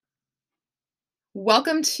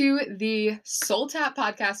Welcome to the Soul Tap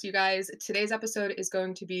podcast, you guys. Today's episode is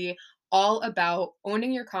going to be all about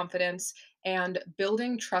owning your confidence and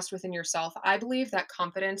building trust within yourself. I believe that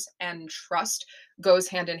confidence and trust goes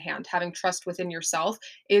hand in hand. Having trust within yourself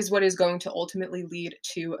is what is going to ultimately lead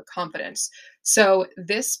to confidence. So,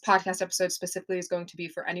 this podcast episode specifically is going to be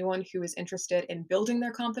for anyone who is interested in building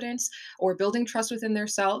their confidence or building trust within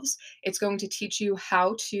themselves. It's going to teach you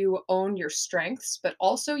how to own your strengths, but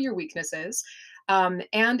also your weaknesses,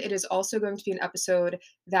 and it is also going to be an episode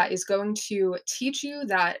that is going to teach you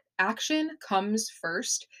that action comes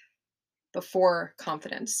first before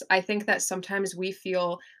confidence. I think that sometimes we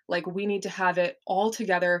feel like we need to have it all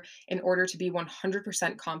together in order to be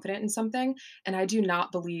 100% confident in something. And I do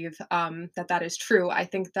not believe that that is true. I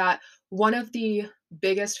think that one of the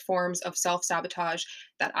biggest forms of self sabotage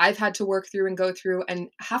that I've had to work through and go through and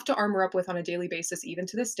have to armor up with on a daily basis, even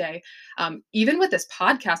to this day, even with this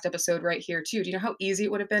podcast episode right here, too. Do you know how easy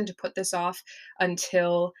it would have been to put this off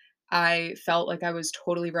until I felt like I was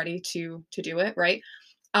totally ready to do it, right?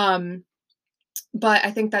 Um, but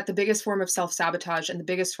I think that the biggest form of self-sabotage and the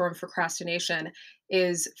biggest form of procrastination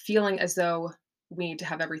is feeling as though we need to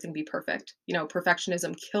have everything be perfect. You know,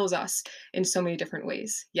 perfectionism kills us in so many different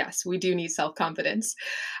ways. Yes, we do need self-confidence.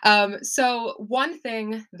 So one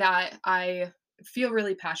thing that I feel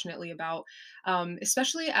really passionately about,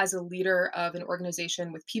 especially as a leader of an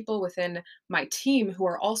organization with people within my team who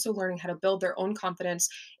are also learning how to build their own confidence,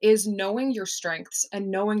 is knowing your strengths and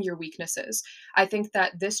knowing your weaknesses. I think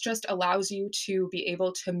that this just allows you to be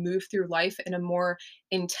able to move through life in a more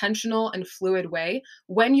intentional and fluid way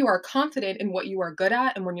when you are confident in what you are good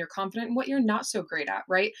at and when you're confident in what you're not so great at,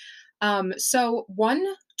 right? So, one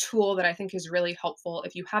tool that I think is really helpful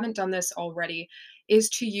if you haven't done this already is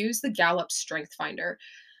to use the Gallup Strength Finder.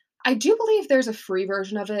 I do believe there's a free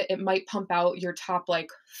version of it. It might pump out your top like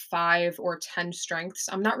 5 or 10 strengths.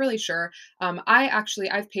 I'm not really sure.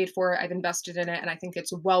 I've paid for it. I've invested in it and I think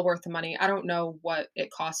it's well worth the money. I don't know what it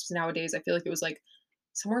costs nowadays. I feel like it was like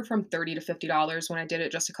somewhere from 30 to $50 when I did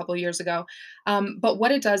it just a couple of years ago. But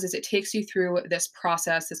what it does is it takes you through this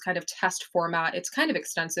process, this kind of test format. It's kind of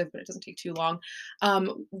extensive, but it doesn't take too long.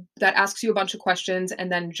 That asks you a bunch of questions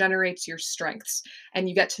and then generates your strengths, and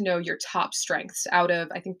you get to know your top strengths out of,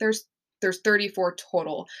 I think there's 34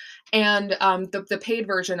 total. And the paid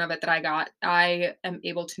version of it that I got, I am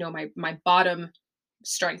able to know my bottom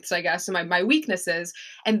strengths, I guess, and my weaknesses.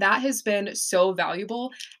 And that has been so valuable.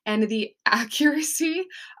 And the accuracy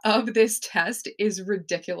of this test is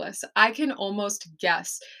ridiculous. I can almost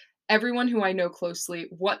guess everyone who I know closely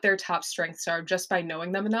what their top strengths are just by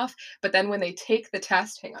knowing them enough. But then when they take the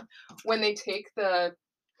test, hang on, when they take the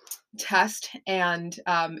test and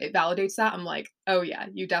it validates that, I'm like, oh yeah,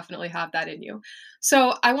 you definitely have that in you.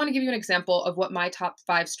 So I want to give you an example of what my top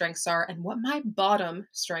 5 strengths are and what my bottom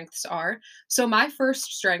strengths are. So my first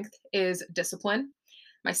strength is discipline.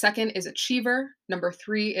 My second is achiever. Number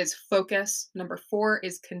 3 is focus. Number 4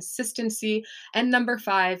 is consistency. And number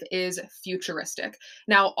 5 is futuristic.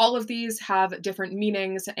 Now, all of these have different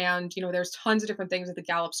meanings, and there's tons of different things that the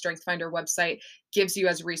Gallup Strength Finder website gives you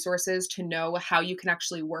as resources to know how you can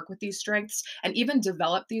actually work with these strengths and even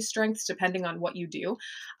develop these strengths depending on what you do.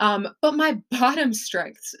 But my bottom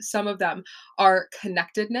strengths, some of them are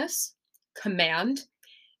connectedness, command,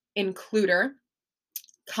 includer,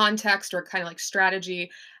 context or kind of like strategy,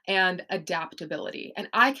 and adaptability. And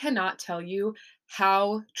I cannot tell you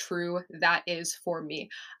how true that is for me.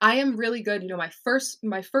 I am really good, my first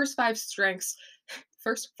 5 strengths,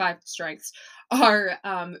 first 5 strengths are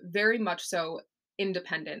very much so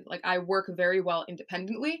independent. Like I work very well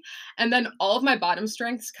independently. And then all of my bottom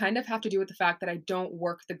strengths kind of have to do with the fact that I don't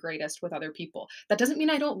work the greatest with other people. That doesn't mean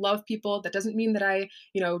I don't love people. That doesn't mean that I,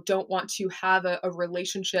 don't want to have a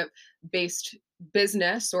relationship based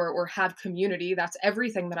business or have community. That's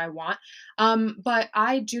everything that I want. But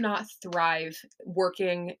I do not thrive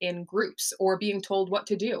working in groups or being told what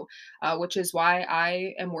to do, which is why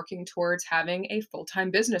I am working towards having a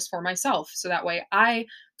full-time business for myself, so that way I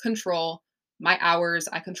control my hours,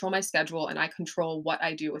 I control my schedule, and I control what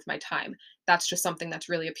I do with my time. That's just something that's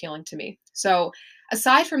really appealing to me. So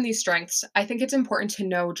aside from these strengths, I think it's important to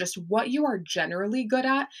know just what you are generally good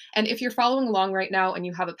at. And if you're following along right now and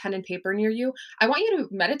you have a pen and paper near you, I want you to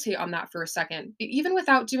meditate on that for a second. Even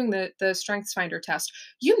without doing the strengths finder test,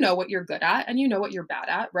 you know what you're good at and you know what you're bad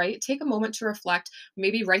at, right? Take a moment to reflect,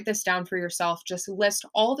 maybe write this down for yourself. Just list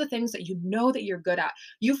all the things that you know that you're good at.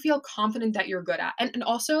 You feel confident that you're good at. And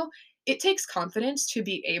also, it takes confidence to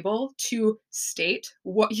be able to state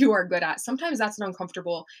what you are good at. Sometimes that's an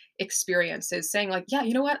uncomfortable experience, is saying like, yeah,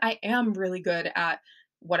 you know what? I am really good at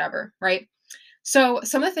whatever, right? So,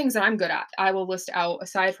 some of the things that I'm good at, I will list out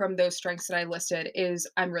aside from those strengths that I listed is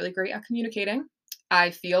I'm really great at communicating. I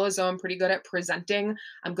feel as though I'm pretty good at presenting.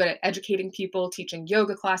 I'm good at educating people, teaching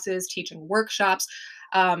yoga classes, teaching workshops.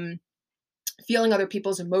 Um, Feeling other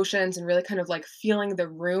people's emotions and really kind of like feeling the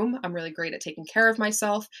room. I'm really great at taking care of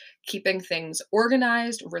myself, keeping things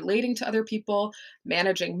organized, relating to other people,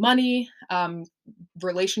 managing money,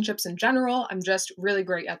 relationships in general. I'm just really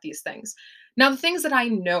great at these things. Now, the things that I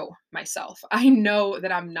know myself, I know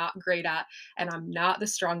that I'm not great at and I'm not the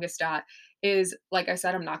strongest at is, like I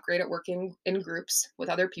said, I'm not great at working in groups with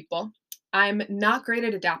other people. I'm not great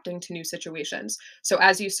at adapting to new situations. So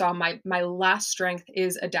as you saw, my last strength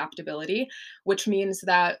is adaptability, which means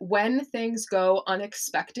that when things go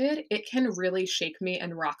unexpected, it can really shake me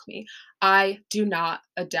and rock me. I do not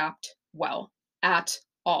adapt well at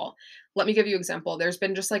all. Let me give you an example. There's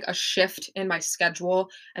been just like a shift in my schedule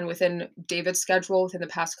and within David's schedule within the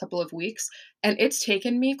past couple of weeks. And it's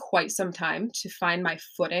taken me quite some time to find my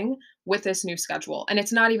footing with this new schedule. And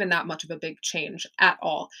it's not even that much of a big change at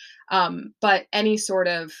all. But any sort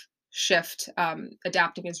of shift,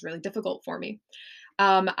 adapting is really difficult for me.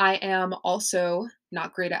 I am also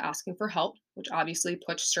not great at asking for help, which obviously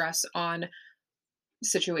puts stress on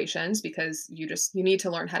situations because you need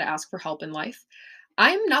to learn how to ask for help in life.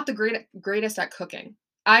 I'm not the greatest at cooking.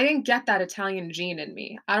 I didn't get that Italian gene in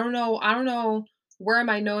me. I don't know where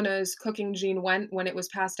my Nona's cooking gene went when it was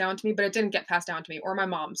passed down to me, but it didn't get passed down to me or my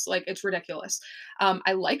mom's. Like it's ridiculous.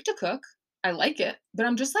 I like to cook. I like it, but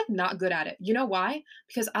I'm just like not good at it. You know why?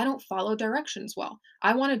 Because I don't follow directions well.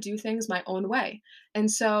 I want to do things my own way. And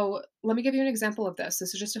so, let me give you an example of this.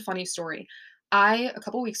 This is just a funny story. A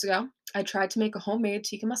couple weeks ago, I tried to make a homemade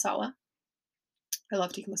tikka masala. I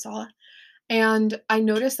love tikka masala. And I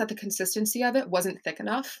noticed that the consistency of it wasn't thick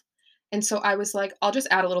enough. And so I was like, I'll just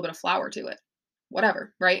add a little bit of flour to it.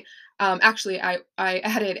 Whatever, right? Actually, I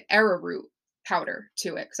added arrowroot powder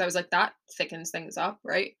to it because I was like, that thickens things up,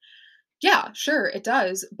 right? Yeah, sure, it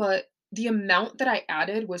does. But the amount that I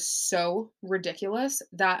added was so ridiculous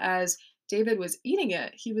that as David was eating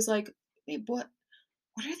it, he was like, "Babe, what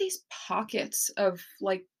are these pockets of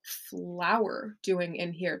like flour doing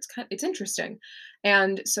in here? It's interesting."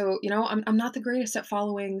 And so, I'm not the greatest at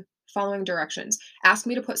following directions. Ask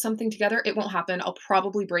me to put something together, it won't happen. I'll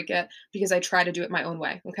probably break it because I try to do it my own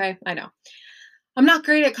way. Okay. I know. I'm not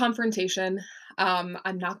great at confrontation. I'm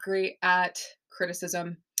not great at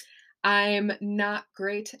criticism. I'm not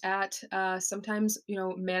great at sometimes,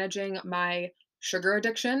 managing my sugar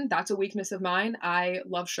addiction. That's a weakness of mine. I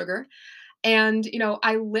love sugar. And,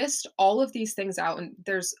 I list all of these things out, and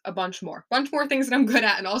there's bunch more things that I'm good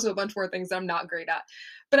at, and also a bunch more things that I'm not great at.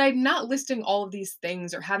 But I'm not listing all of these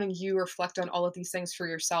things or having you reflect on all of these things for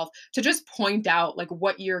yourself to just point out like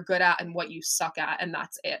what you're good at and what you suck at, and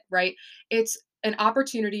that's it, right? It's an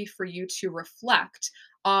opportunity for you to reflect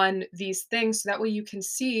on these things so that way you can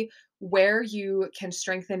see where you can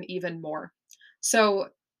strengthen even more. So,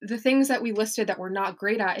 the things that we listed that we're not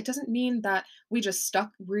great at, it doesn't mean that we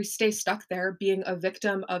stay stuck there being a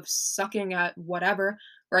victim of sucking at whatever,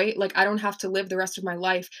 right? Like I don't have to live the rest of my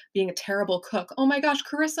life being a terrible cook. Oh my gosh,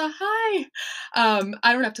 Carissa, hi.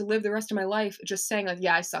 I don't have to live the rest of my life just saying like,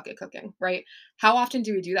 yeah, I suck at cooking, right? How often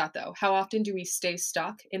do we do that though? How often do we stay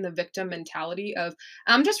stuck in the victim mentality of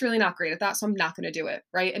I'm just really not great at that, so I'm not going to do it,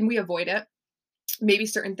 right? And we avoid it. Maybe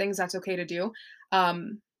certain things that's okay to do.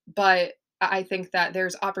 But I think that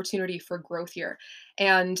there's opportunity for growth here.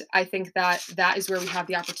 And I think that that is where we have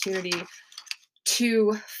the opportunity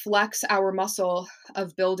to flex our muscle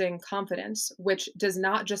of building confidence, which does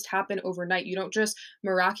not just happen overnight. You don't just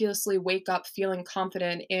miraculously wake up feeling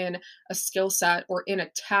confident in a skill set or in a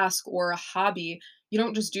task or a hobby. You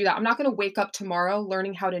don't just do that. I'm not going to wake up tomorrow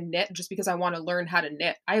learning how to knit just because I want to learn how to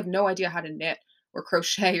knit. I have no idea how to knit or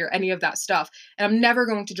crochet or any of that stuff. And I'm never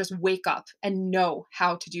going to just wake up and know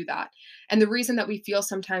how to do that. And the reason that we feel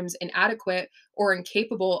sometimes inadequate or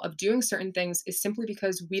incapable of doing certain things is simply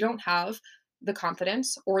because we don't have the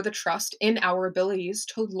confidence or the trust in our abilities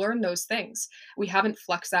to learn those things. We haven't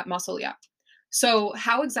flexed that muscle yet. So,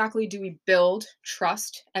 how exactly do we build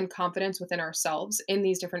trust and confidence within ourselves in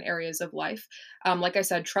these different areas of life? Like I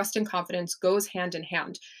said, trust and confidence goes hand in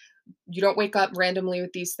hand. You don't wake up randomly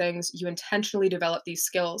with these things, you intentionally develop these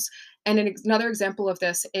skills. And another example of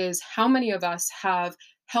this is how many of us have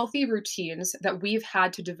healthy routines that we've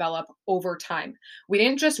had to develop over time. We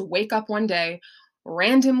didn't just wake up one day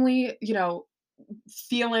randomly,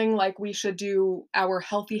 feeling like we should do our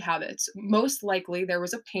healthy habits. Most likely, there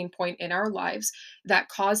was a pain point in our lives that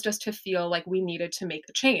caused us to feel like we needed to make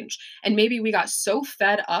a change. And maybe we got so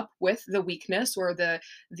fed up with the weakness or the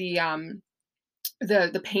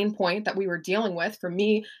the pain point that we were dealing with. For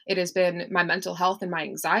me, it has been my mental health and my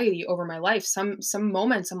anxiety over my life. Some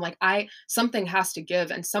moments I'm like, I something has to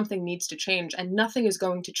give and something needs to change, and nothing is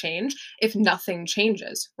going to change if nothing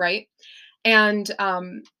changes, right? And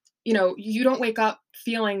you don't wake up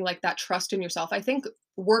feeling like that trust in yourself. I think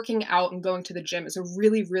working out and going to the gym is a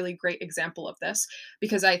really, really great example of this,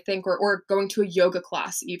 because I think, or going to a yoga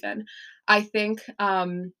class even. I think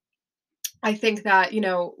I think that,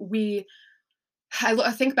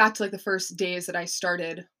 I think back to, like, the first days that I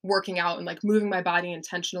started working out and, like, moving my body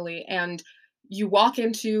intentionally, and you walk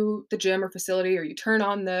into the gym or facility, or you turn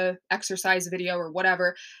on the exercise video or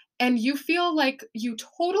whatever, and you feel like you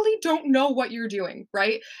totally don't know what you're doing,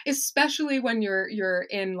 right? Especially when you're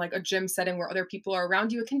in, like, a gym setting where other people are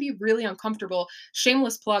around you, it can be really uncomfortable.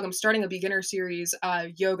 Shameless plug, I'm starting a beginner series,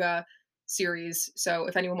 yoga series, so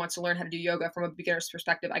if anyone wants to learn how to do yoga from a beginner's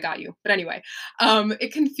perspective, I got you. But anyway,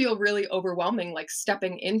 it can feel really overwhelming, like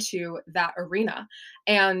stepping into that arena.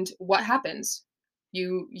 And what happens?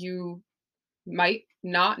 You might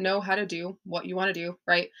not know how to do what you want to do,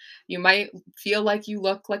 right? You might feel like you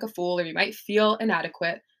look like a fool, or you might feel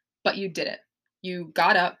inadequate, but you did it. You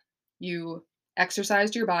got up, you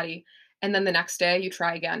exercised your body, and then the next day you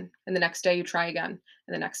try again, and the next day you try again,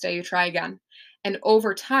 and the next day you try again. And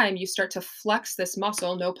over time, you start to flex this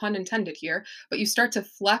muscle, no pun intended here, but you start to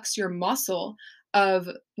flex your muscle of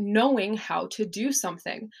knowing how to do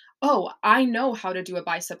something. Oh, I know how to do a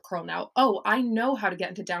bicep curl now. Oh, I know how to get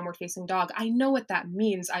into downward facing dog. I know what that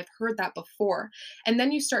means. I've heard that before. And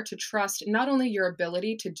then you start to trust not only your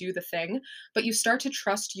ability to do the thing, but you start to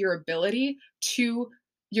trust your ability to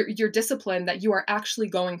your discipline, that you are actually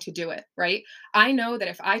going to do it, right? I know that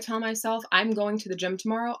if I tell myself I'm going to the gym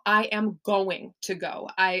tomorrow, I am going to go.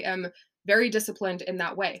 I am very disciplined in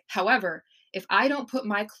that way. However, if I don't put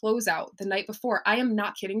my clothes out the night before, I am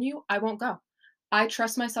not kidding you, I won't go. I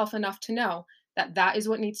trust myself enough to know that that is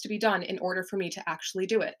what needs to be done in order for me to actually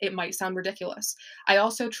do it. It might sound ridiculous. I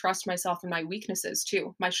also trust myself in my weaknesses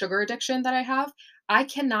too. My sugar addiction that I have, I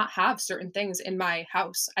cannot have certain things in my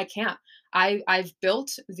house. I can't. I've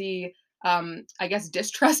built the I guess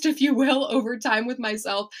distrust, if you will, over time with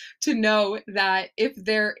myself, to know that if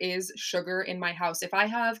there is sugar in my house, if I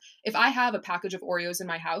have a package of Oreos in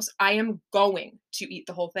my house, I am going to eat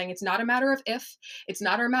the whole thing. It's not a matter of if, it's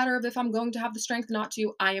not a matter of if I'm going to have the strength not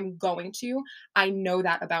to. I am going to. I know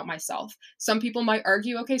that about myself. Some people might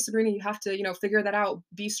argue, okay, Sabrina, you have to, figure that out,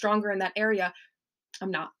 be stronger in that area.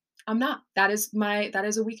 I'm not. I'm not. That is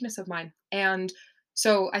a weakness of mine. And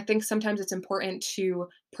so I think sometimes it's important to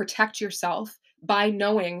protect yourself by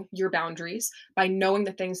knowing your boundaries, by knowing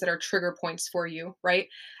the things that are trigger points for you, right?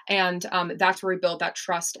 And that's where we build that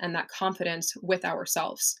trust and that confidence with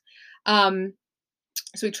ourselves. Um,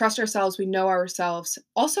 so we trust ourselves, we know ourselves.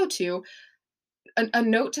 Also, too, a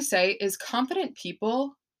note to say is confident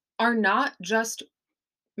people are not just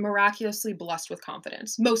miraculously blessed with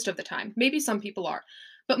confidence most of the time. Maybe some people are,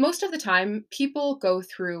 but most of the time, people go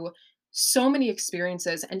through so many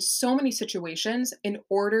experiences and so many situations in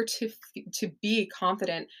order to be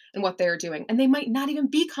confident in what they're doing. And they might not even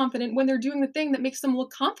be confident when they're doing the thing that makes them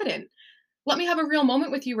look confident. Let me have a real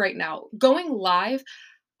moment with you right now. Going live,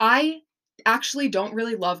 I actually don't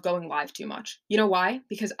really love going live too much. You know why?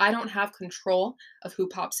 Because I don't have control of who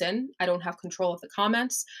pops in. I don't have control of the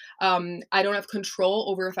comments. I don't have control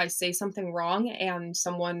over if I say something wrong and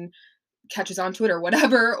someone catches onto it or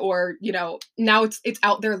whatever, or now it's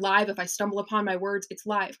out there live. If I stumble upon my words, it's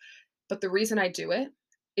live. But the reason I do it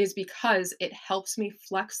is because it helps me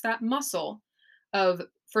flex that muscle of,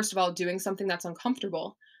 first of all, doing something that's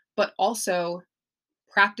uncomfortable, but also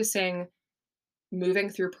practicing moving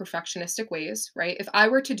through perfectionistic ways, right? If I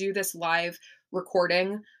were to do this live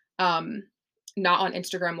recording, um, not on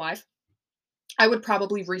Instagram Live, I would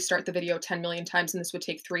probably restart the video 10 million times, and this would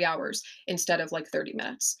take 3 hours instead of like 30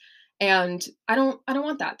 minutes. And I don't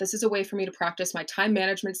want that. This is a way for me to practice my time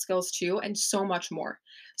management skills too, and so much more.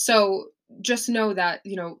 So just know that,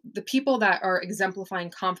 the people that are exemplifying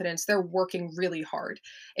confidence, they're working really hard.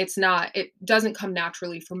 It doesn't come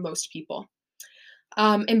naturally for most people.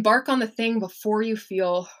 Embark on the thing before you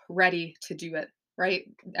feel ready to do it, right?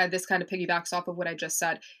 This kind of piggybacks off of what I just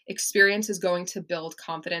said. Experience is going to build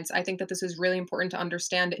confidence. I think that this is really important to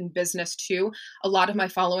understand in business too. A lot of my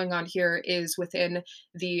following on here is within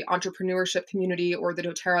the entrepreneurship community or the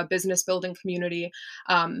doTERRA business building community.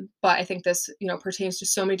 But I think this, pertains to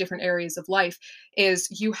so many different areas of life. Is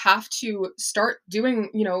you have to start doing,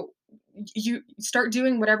 you start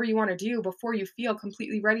doing whatever you want to do before you feel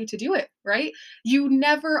completely ready to do it, right? You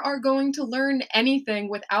never are going to learn anything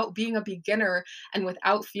without being a beginner and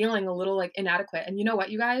without feeling a little like inadequate. And you know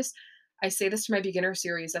what, you guys? I say this to my beginner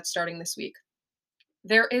series that's starting this week.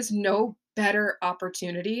 There is no better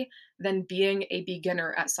opportunity than being a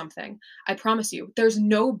beginner at something. I promise you, there's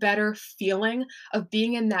no better feeling of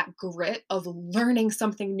being in that grit of learning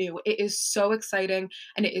something new. It is so exciting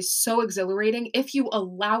and it is so exhilarating if you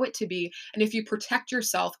allow it to be, and if you protect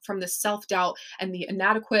yourself from the self doubt and the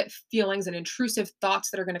inadequate feelings and intrusive thoughts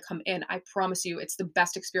that are going to come in. I promise you, it's the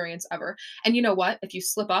best experience ever. And you know what? If you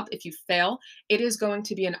slip up, if you fail, it is going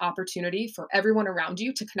to be an opportunity for everyone around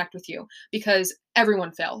you to connect with you, because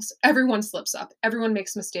everyone fails, everyone slips up, everyone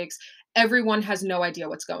makes mistakes, everyone has no idea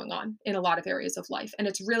what's going on in a lot of areas of life. And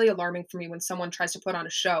it's really alarming for me when someone tries to put on a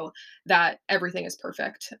show that everything is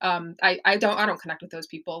perfect. I don't connect with those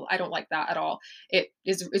people. I don't like that at all. It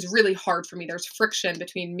is really hard for me. There's friction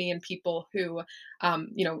between me and people who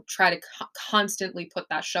try to constantly put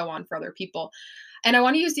that show on for other people. And I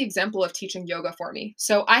want to use the example of teaching yoga for me.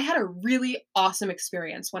 So I had a really awesome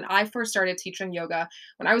experience when I first started teaching yoga.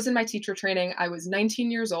 When I was in my teacher training, I was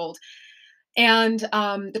 19 years old. And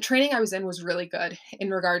the training I was in was really good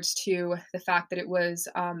in regards to the fact that it was,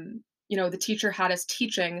 the teacher had us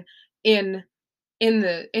teaching in in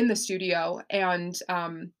the studio, and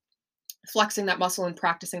flexing that muscle and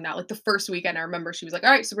practicing that. Like the first weekend, I remember she was like,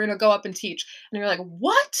 "All right, so we're gonna go up and teach." And you're like,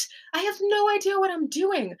 "What? I have no idea what I'm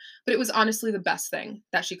doing." But it was honestly the best thing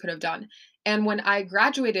that she could have done. And when I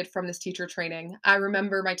graduated from this teacher training, I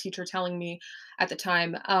remember my teacher telling me at the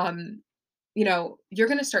time, "You're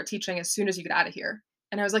gonna start teaching as soon as you get out of here."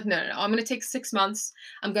 And I was like, "No, no, no. I'm gonna take 6 months.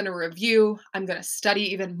 I'm gonna review. I'm gonna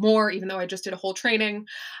study even more, even though I just did a whole training.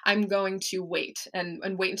 I'm going to wait and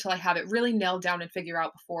wait until I have it really nailed down and figure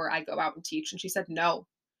out before I go out and teach." And she said, "No,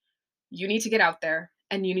 you need to get out there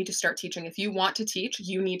and you need to start teaching. If you want to teach,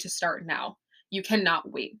 you need to start now. You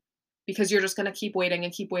cannot wait." Because you're just going to keep waiting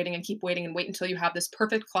and keep waiting and keep waiting and wait until you have this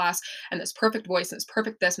perfect class and this perfect voice and this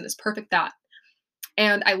perfect this and this perfect that.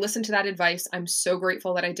 And I listened to that advice. I'm so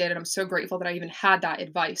grateful that I did. And I'm so grateful that I even had that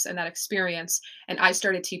advice and that experience. And I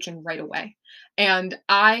started teaching right away. And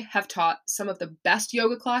I have taught some of the best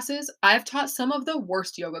yoga classes. I've taught some of the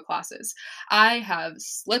worst yoga classes. I have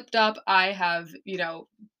slipped up. I have,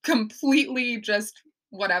 completely just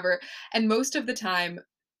whatever. And most of the time,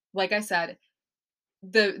 like I said,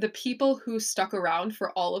 the people who stuck around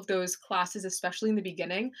for all of those classes, especially in the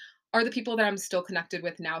beginning, are the people that I'm still connected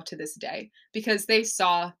with now to this day, because they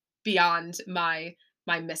saw beyond my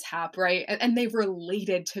mishap, right? And they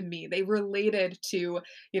related to me. They related to,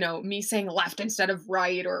 me saying left instead of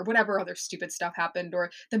right, or whatever other stupid stuff happened, or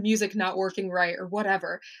the music not working right, or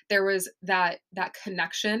whatever. There was that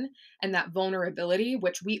connection and that vulnerability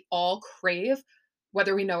which we all crave,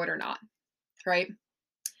 whether we know it or not, right?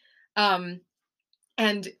 Um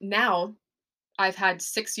and now I've had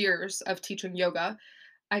 6 years of teaching yoga.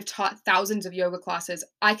 I've taught thousands of yoga classes.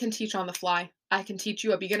 I can teach on the fly. I can teach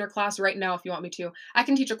you a beginner class right now if you want me to. I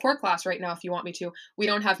can teach a core class right now if you want me to. We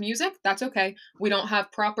don't have music, that's okay. We don't have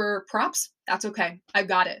proper props, that's okay. I've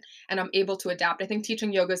got it. And I'm able to adapt. I think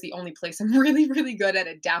teaching yoga is the only place I'm really, really good at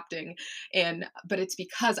adapting in, but it's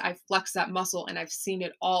because I've flexed that muscle and I've seen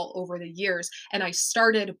it all over the years. And I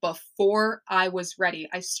started before I was ready.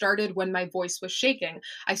 I started when my voice was shaking.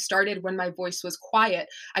 I started when my voice was quiet.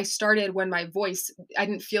 I started when my voice, I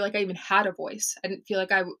didn't feel like I even had a voice. I didn't feel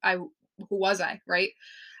like I who was I, right?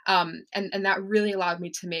 And that really allowed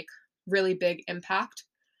me to make really big impact.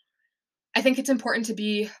 I think it's important to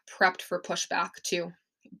be prepped for pushback too.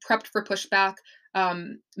 Prepped for pushback,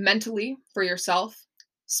 mentally for yourself,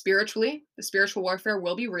 spiritually. The spiritual warfare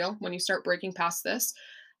will be real when you start breaking past this.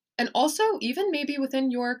 And also, even maybe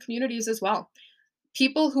within your communities as well.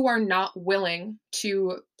 People who are not willing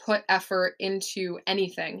to put effort into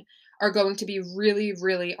anything are going to be really,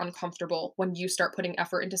 really uncomfortable when you start putting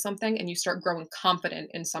effort into something and you start growing confident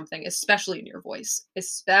in something, especially in your voice,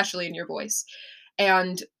 especially in your voice.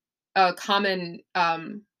 And a common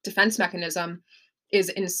defense mechanism is,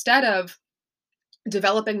 instead of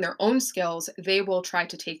developing their own skills, they will try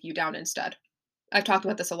to take you down instead. I've talked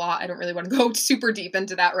about this a lot. I don't really want to go super deep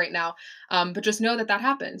into that right now. But just know that that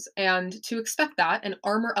happens, and to expect that and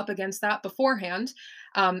armor up against that beforehand,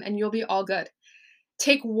 and you'll be all good.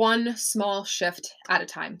 Take one small shift at a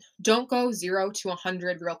time. Don't go 0 to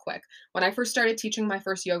 100 real quick. When I first started teaching my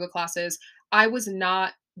first yoga classes, I was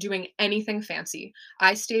not doing anything fancy.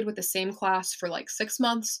 I stayed with the same class for like 6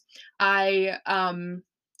 months. I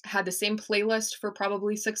had the same playlist for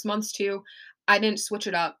probably 6 months too. I didn't switch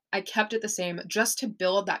it up. I kept it the same just to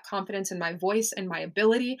build that confidence in my voice and my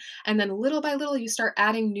ability. And then little by little, you start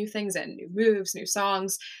adding new things in, new moves, new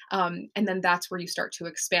songs. And then that's where you start to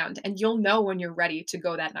expand. And you'll know when you're ready to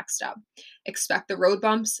go that next step. Expect the road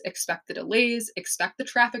bumps, expect the delays, expect the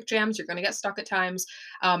traffic jams. You're going to get stuck at times.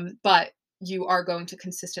 But you are going to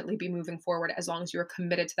consistently be moving forward as long as you're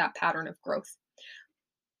committed to that pattern of growth.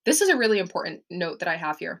 This is a really important note that I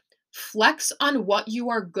have here. Flex on what you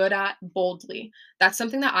are good at boldly. That's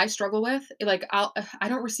something that I struggle with. Like I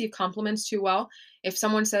don't receive compliments too well. If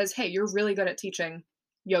someone says, "Hey, you're really good at teaching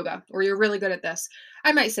yoga," or "You're really good at this,"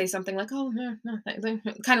 I might say something like, "Oh, no,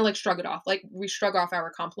 kind of like shrug it off. Like we shrug off our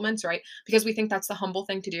compliments, right? Because we think that's the humble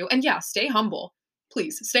thing to do. And yeah, stay humble.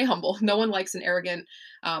 Please stay humble. No one likes an arrogant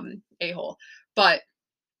a-hole. But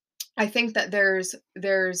I think that there's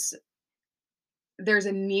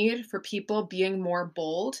a need for people being more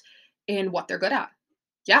bold in what they're good at.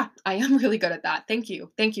 Yeah, I am really good at that. Thank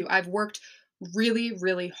you. Thank you. I've worked really,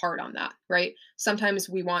 really hard on that, right? Sometimes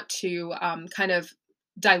we want to kind of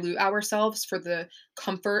dilute ourselves for the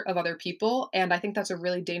comfort of other people. And I think that's a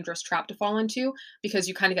really dangerous trap to fall into because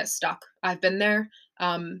you kind of get stuck. I've been there.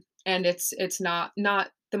 And it's not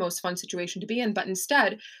the most fun situation to be in, but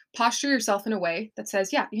instead posture yourself in a way that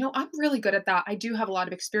says, yeah, I'm really good at that. I do have a lot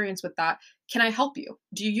of experience with that. Can I help you?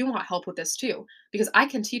 Do you want help with this too? Because I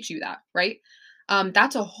can teach you that, right?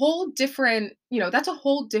 That's a whole different, that's a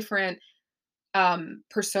whole different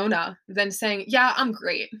persona than saying, yeah, I'm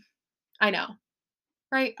great. I know,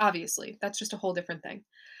 right? Obviously, that's just a whole different thing.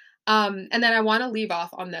 And then I want to leave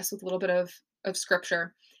off on this with a little bit of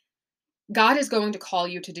scripture. God is going to call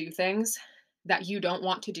you to do things that you don't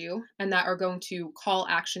want to do and that are going to call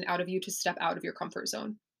action out of you to step out of your comfort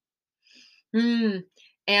zone. Mm.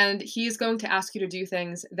 And he's going to ask you to do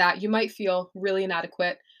things that you might feel really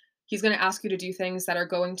inadequate. He's going to ask you to do things that are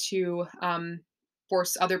going to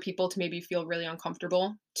force other people to maybe feel really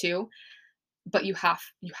uncomfortable too. But you have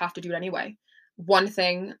to do it anyway. One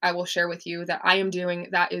thing I will share with you that I am doing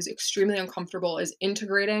that is extremely uncomfortable is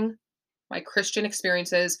integrating my Christian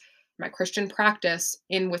experiences, my Christian practice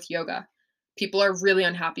in with yoga. People are really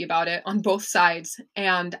unhappy about it on both sides.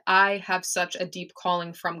 And I have such a deep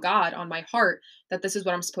calling from God on my heart that this is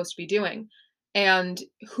what I'm supposed to be doing. And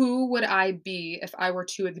who would I be if I were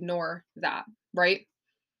to ignore that, right?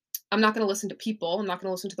 I'm not going to listen to people. I'm not going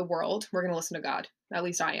to listen to the world. We're going to listen to God. At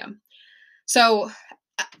least I am. So,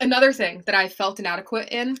 another thing that I felt inadequate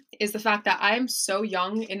in is the fact that I am so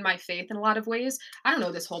young in my faith in a lot of ways. I don't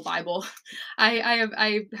know this whole Bible. I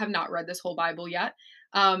have not read this whole Bible yet.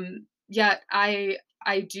 Yet I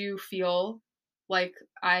do feel like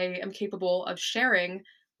I am capable of sharing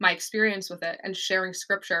my experience with it and sharing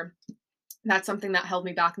scripture. That's something that held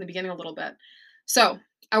me back in the beginning a little bit. So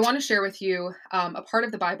I want to share with you a part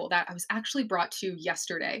of the Bible that I was actually brought to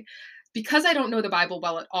yesterday. Because I don't know the Bible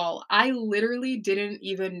well at all, I literally didn't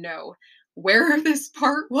even know where this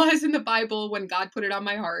part was in the Bible when God put it on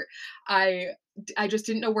my heart. I I just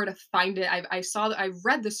didn't know where to find it. I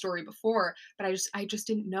read the story before, but I just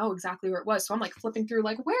didn't know exactly where it was. So I'm like flipping through,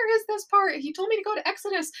 like, where is this part? He told me to go to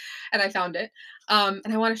Exodus, and I found it. And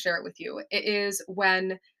I want to share it with you. It is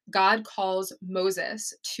when God calls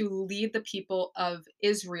Moses to lead the people of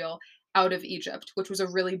Israel out of Egypt, which was a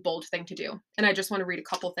really bold thing to do. And I just want to read a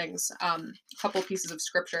couple things, a couple pieces of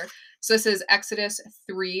scripture. So this is Exodus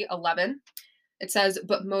 3:11. It says,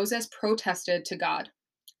 "But Moses protested to God,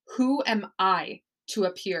 'Who am I to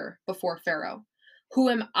appear before Pharaoh? Who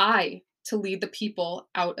am I to lead the people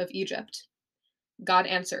out of Egypt?' God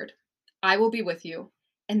answered, 'I will be with you,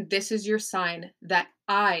 and this is your sign that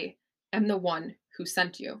I am the one who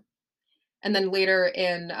sent you.'" And then later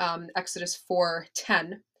in Exodus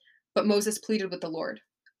 4:10, "But Moses pleaded with the Lord,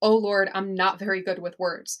 'O Lord, I'm not very good with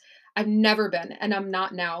words. I've never been, and I'm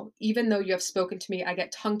not now. Even though you have spoken to me, I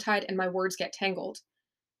get tongue-tied and my words get tangled.'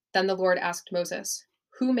 Then the Lord asked Moses,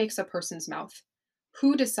 'Who makes a person's mouth?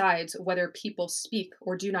 Who decides whether people speak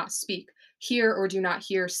or do not speak, hear or do not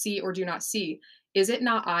hear, see or do not see? Is it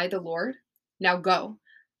not I, the Lord? Now go.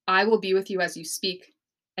 I will be with you as you speak,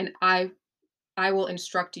 and I will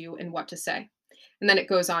instruct you in what to say.'" And then it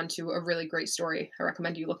goes on to a really great story. I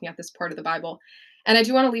recommend you looking at this part of the Bible. And I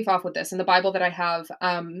do want to leave off with this. In the Bible that I have,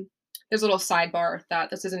 there's a little sidebar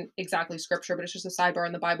that this isn't exactly scripture, but it's just a sidebar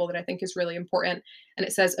in the Bible that I think is really important. And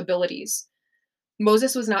it says abilities.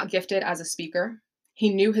 Moses was not gifted as a speaker.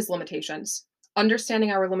 He knew his limitations.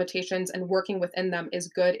 Understanding our limitations and working within them is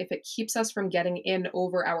good if it keeps us from getting in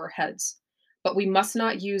over our heads. But we must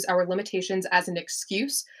not use our limitations as an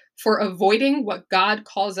excuse for avoiding what God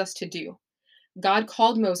calls us to do. God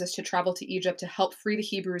called Moses to travel to Egypt to help free the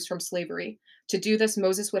Hebrews from slavery, To do this,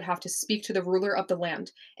 Moses would have to speak to the ruler of the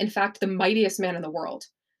land, in fact, the mightiest man in the world.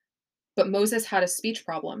 But Moses had a speech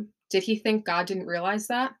problem. Did he think God didn't realize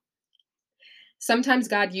that? Sometimes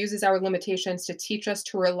God uses our limitations to teach us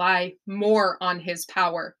to rely more on his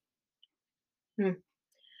power. Hmm.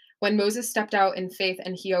 When Moses stepped out in faith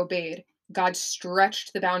and he obeyed, God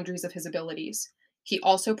stretched the boundaries of his abilities. He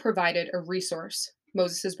also provided a resource,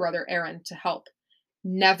 Moses' brother Aaron, to help.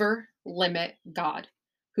 Never limit God,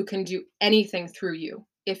 who can do anything through you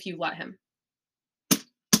if you let him.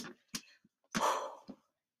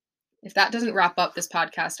 If that doesn't wrap up this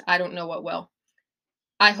podcast, I don't know what will.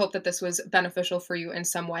 I hope that this was beneficial for you in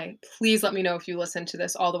some way. Please let me know if you listened to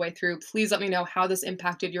this all the way through. Please let me know how this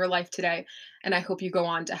impacted your life today. And I hope you go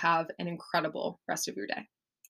on to have an incredible rest of your day.